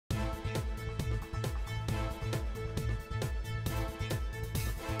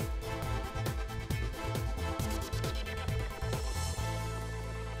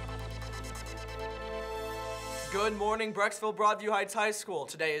Good morning, Brecksville Broadview Heights High School.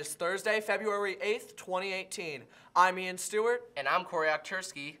 Today is Thursday, February 8th, 2018. I'm Ian Stewart. And I'm Corey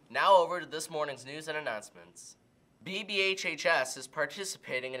Oktursky. Now over to this morning's news and announcements. BBHHS is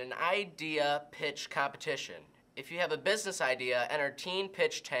participating in an idea pitch competition. If you have a business idea, enter Teen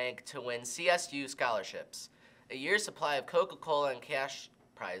Pitch Tank to win CSU scholarships, a year's supply of Coca-Cola and cash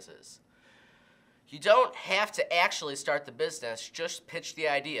prizes. You don't have to actually start the business, just pitch the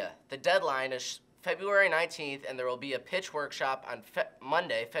idea. The deadline is February 19th, and there will be a pitch workshop on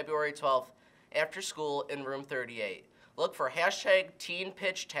Monday, February 12th, after school in room 38. Look for hashtag Teen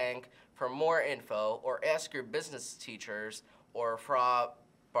Pitch Tank for more info, or ask your business teachers or Fra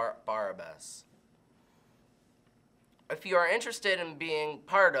Barabbas. If you are interested in being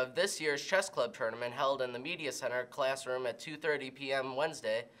part of this year's chess club tournament held in the Media Center classroom at 2:30 p.m.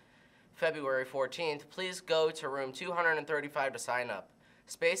 Wednesday, February 14th, please go to room 235 to sign up.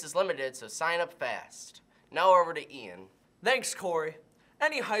 Space is limited, so sign up fast. Now over to Ian. Thanks, Corey.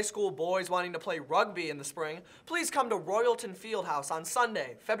 Any high school boys wanting to play rugby in the spring, please come to Royalton Fieldhouse on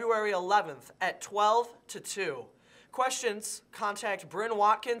Sunday, February 11th at 12 to 2. Questions, contact Bryn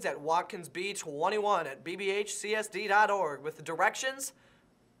Watkins at watkinsb21@bbhcsd.org with directions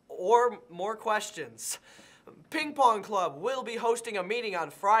or more questions. Ping Pong Club will be hosting a meeting on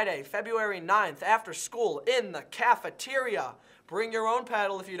Friday, February 9th after school in the cafeteria. Bring your own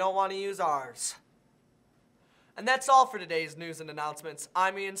paddle if you don't want to use ours. And that's all for today's news and announcements.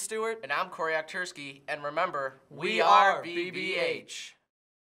 I'm Ian Stewart. And I'm Corey Oktursky. And remember, we are BBH.